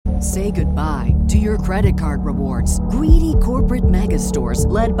Say goodbye to your credit card rewards. Greedy corporate mega stores,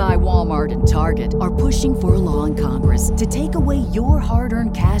 led by Walmart and Target, are pushing for a law in Congress to take away your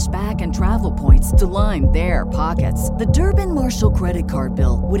hard-earned cash back and travel points to line their pockets. The Durbin-Marshall credit card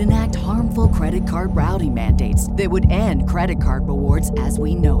bill would enact harmful credit card routing mandates that would end credit card rewards as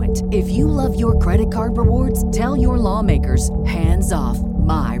we know it. If you love your credit card rewards, tell your lawmakers, hands off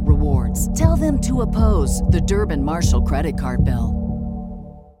my rewards. Tell them to oppose the Durbin-Marshall credit card bill.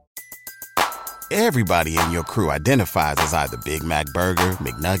 Everybody in your crew identifies as either Big Mac Burger,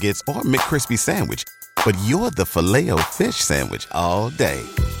 McNuggets, or McCrispy Sandwich. But you're the Filet-O-Fish Sandwich all day.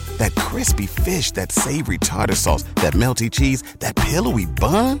 That crispy fish, that savory tartar sauce, that melty cheese, that pillowy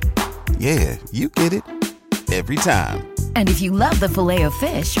bun. Yeah, you get it. Every time. And if you love the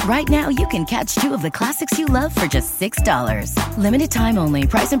Filet-O-Fish, right now you can catch two of the classics you love for just $6. Limited time only.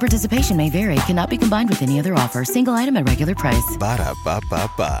 Price and participation may vary. Cannot be combined with any other offer. Single item at regular price.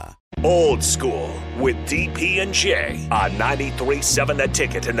 Ba-da-ba-ba-ba. Old School with DP and J on 93.7 The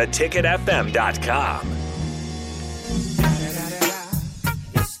Ticket and theticketfm.com.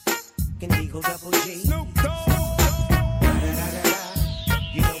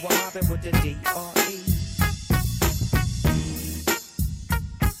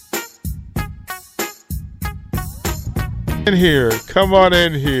 In here. Come on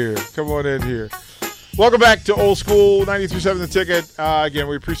in here. Come on in here. Welcome back to Old School 93.7 The Ticket. Again,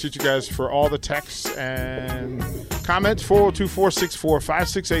 we appreciate you guys for all the texts and comments.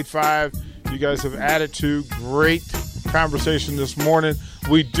 402-464-5685. You guys have added to great conversation this morning.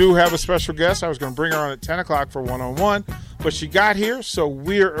 We do have a special guest. I was going to bring her on at 10 o'clock for one-on-one, but she got here, so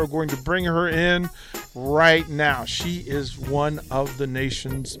we are going to bring her in right now. She is one of the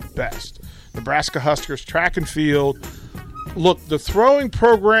nation's best. Nebraska Huskers track and field. Look, the throwing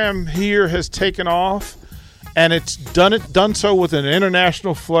program here has taken off, and it's done so with an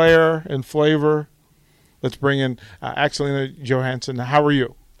international flair and flavor. Let's bring in Axelina Johannson. How are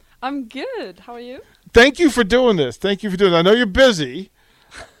you? I'm good. How are you? Thank you for doing this. Thank you for doing it. I know you're busy.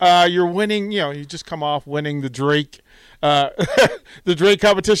 You're winning. You know, you just come off winning the Drake, the Drake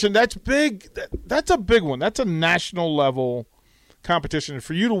competition. That's big. That's a big one. That's a national level competition. And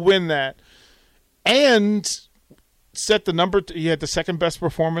for you to win that and set the number. You had the second best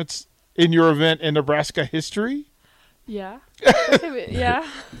performance in your event in Nebraska history. Yeah. Yeah.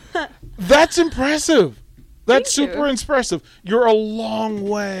 That's impressive. That's super impressive. You're a long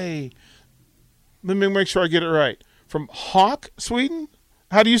way. Let me make sure I get it right. From Hawk, Sweden?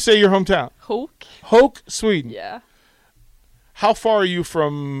 How do you say your hometown? Hoke, Sweden. Yeah. How far are you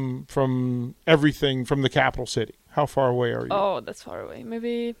from everything, from the capital city? How far away are you? Oh, that's far away.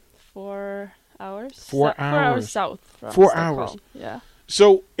 Maybe 4 hours. 4 hours. 4 hours south from 4 Stockholm. hours. Yeah.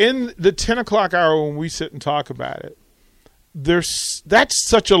 So in the 10 o'clock hour when we sit and talk about it, that's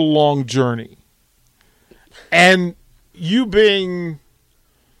such a long journey. And you being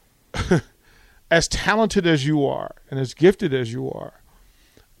as talented as you are and as gifted as you are,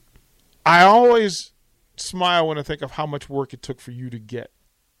 I always smile when I think of how much work it took for you to get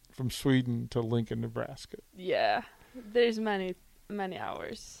from Sweden to Lincoln, Nebraska. Yeah. There's many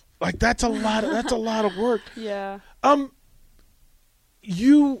hours. Like that's a lot of work. Yeah. I've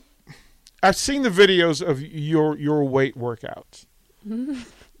seen the videos of your weight workouts.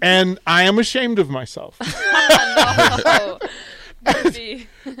 And I am ashamed of myself. No. Maybe.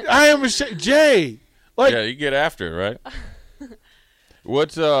 I am ashamed. Jay. Yeah, you get after it, right?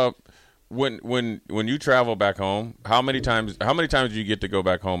 What's when you travel back home, how many times do you get to go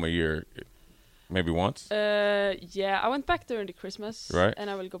back home a year? Maybe once? Yeah, I went back during the Christmas. Right. And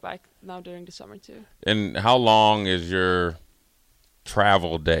I will go back now during the summer too. And how long is your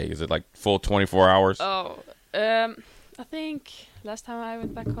travel day? Is it like full 24 hours? Oh, I think last time I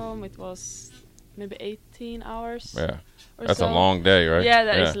went back home it was maybe 18 hours. Yeah. That's a long day, right? Yeah,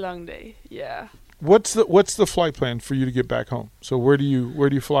 that is a long day. Yeah. What's the flight plan for you to get back home? So where do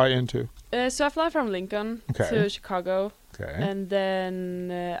you fly into? So I fly from Lincoln to Chicago. Okay. And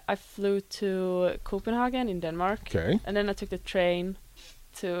then I flew to Copenhagen in Denmark. Okay. And then I took the train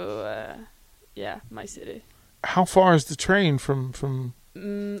to my city. How far is the train from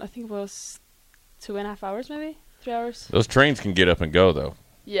I think it was 2.5 hours, maybe 3 hours. Those trains can get up and go though.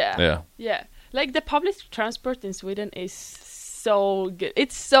 Yeah. Like the public transport in Sweden is so good.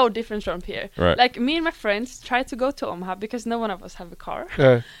 It's so different from here. Right. Like me and my friends tried to go to Omaha because no one of us have a car.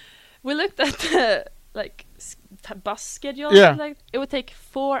 We looked at the bus schedule. Yeah. Like it would take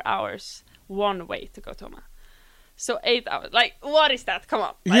 4 hours one way to go to Omaha. So 8 hours. Like, what is that? Come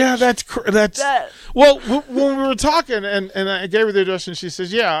on. Like, yeah, that's well. When we were talking, and I gave her the address, and she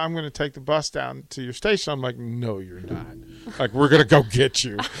says, "Yeah, I'm going to take the bus down to your station." I'm like, "No, you're not. Like, we're going to go get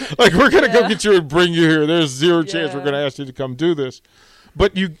you. Like, we're going to go get you and bring you here. There's zero chance we're going to ask you to come do this."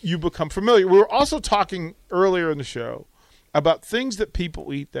 But you become familiar. We were also talking earlier in the show about things that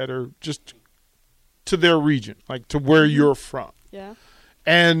people eat that are just to their region, like to where you're from. Yeah.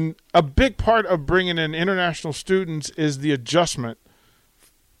 And a big part of bringing in international students is the adjustment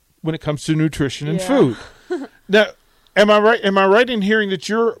when it comes to nutrition and food. Now, am I right? Am I right in hearing that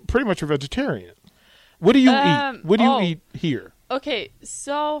you're pretty much a vegetarian? What do you eat? What do you eat here? Okay,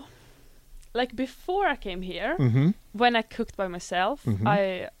 so like before I came here, when I cooked by myself,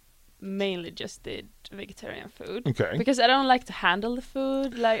 I mainly just did vegetarian food. Okay. Because I don't like to handle the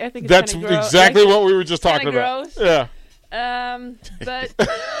food. Like, I think it's that's exactly what we were just talking about. Gross. Yeah.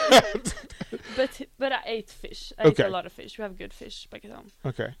 But I ate fish. I ate a lot of fish. We have good fish back at home.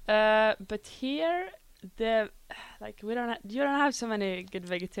 Okay. But here you don't have so many good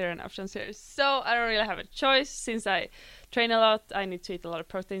vegetarian options here. So I don't really have a choice. Since I train a lot, I need to eat a lot of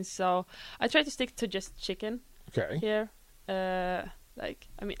protein. So I try to stick to just chicken. Okay. Here. I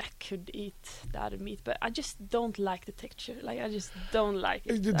could eat the other meat, but I just don't like the texture. Like, I just don't like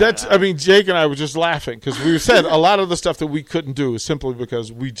it. Jake and I were just laughing because we said a lot of the stuff that we couldn't do is simply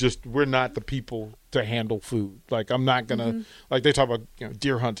because we're not the people to handle food. Like, I'm not gonna like they talk about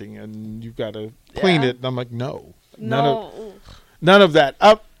deer hunting and you've got to clean it, and I'm like, no, none of that.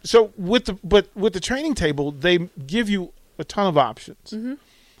 So with the training table, they give you a ton of options.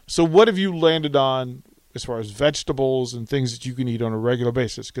 So what have you landed on as far as vegetables and things that you can eat on a regular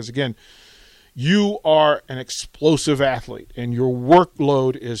basis? Because, again, you are an explosive athlete, and your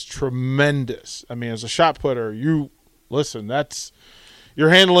workload is tremendous. I mean, as a shot putter, you're handling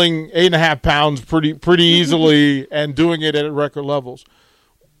 8.5 pounds pretty easily and doing it at record levels.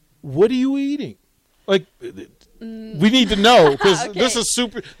 What are you eating? Like, we need to know, because this is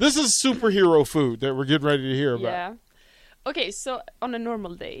superhero food that we're getting ready to hear about. Yeah. Okay, so on a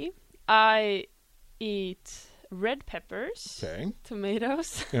normal day, I eat red peppers,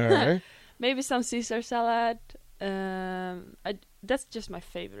 tomatoes, maybe some Caesar salad. That's just my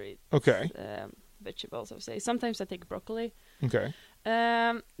favorite. Vegetables, I would say. Sometimes I take broccoli. Okay.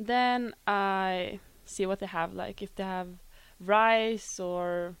 Then I see what they have, like if they have rice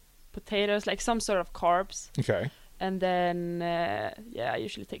or potatoes, like some sort of carbs. Okay. And then I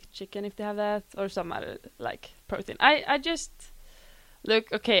usually take chicken if they have that, or some other like protein. I just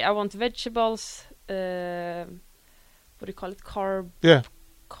look. Okay, I want vegetables. What do you call it? Carb. Yeah.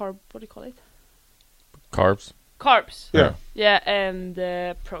 Carb. What do you call it? Carbs. Carbs. Yeah. Yeah, and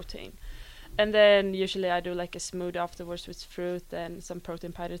protein. And then usually I do like a smoothie afterwards with fruit and some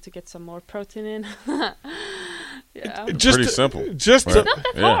protein powder to get some more protein in. Yeah. Pretty simple. It's not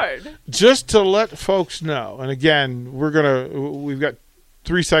that hard. Just to let folks know, and again, we've got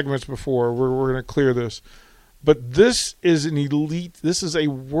 3 segments before we're gonna clear this. But this is a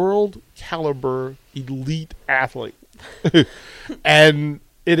world caliber elite athlete. And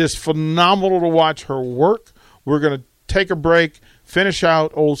it is phenomenal to watch her work. We're going to take a break, finish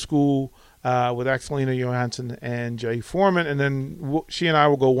out old school with Axelina, Johannson, and Jay Foreman, and then she and I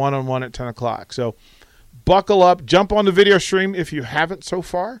will go one-on-one at 10 o'clock. So buckle up, jump on the video stream if you haven't so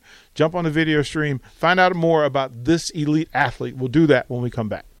far. Jump on the video stream, find out more about this elite athlete. We'll do that when we come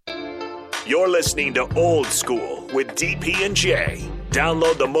back. You're listening to Old School with DP and J.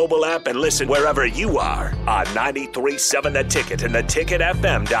 Download the mobile app and listen wherever you are on 93.7 The Ticket and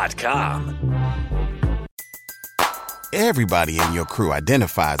theticketfm.com. Everybody in your crew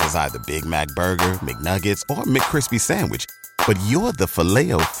identifies as either Big Mac Burger, McNuggets, or McCrispy Sandwich. But you're the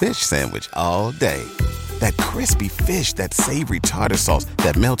Filet-O-Fish Sandwich all day. That crispy fish, that savory tartar sauce,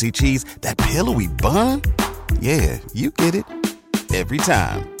 that melty cheese, that pillowy bun. Yeah, you get it. Every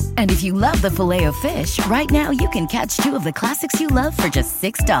time. And if you love the Filet-O-Fish, right now you can catch 2 of the classics you love for just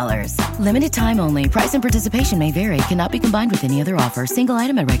 $6. Limited time only. Price and participation may vary. Cannot be combined with any other offer. Single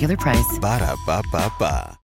item at regular price. Ba-da-ba-ba-ba.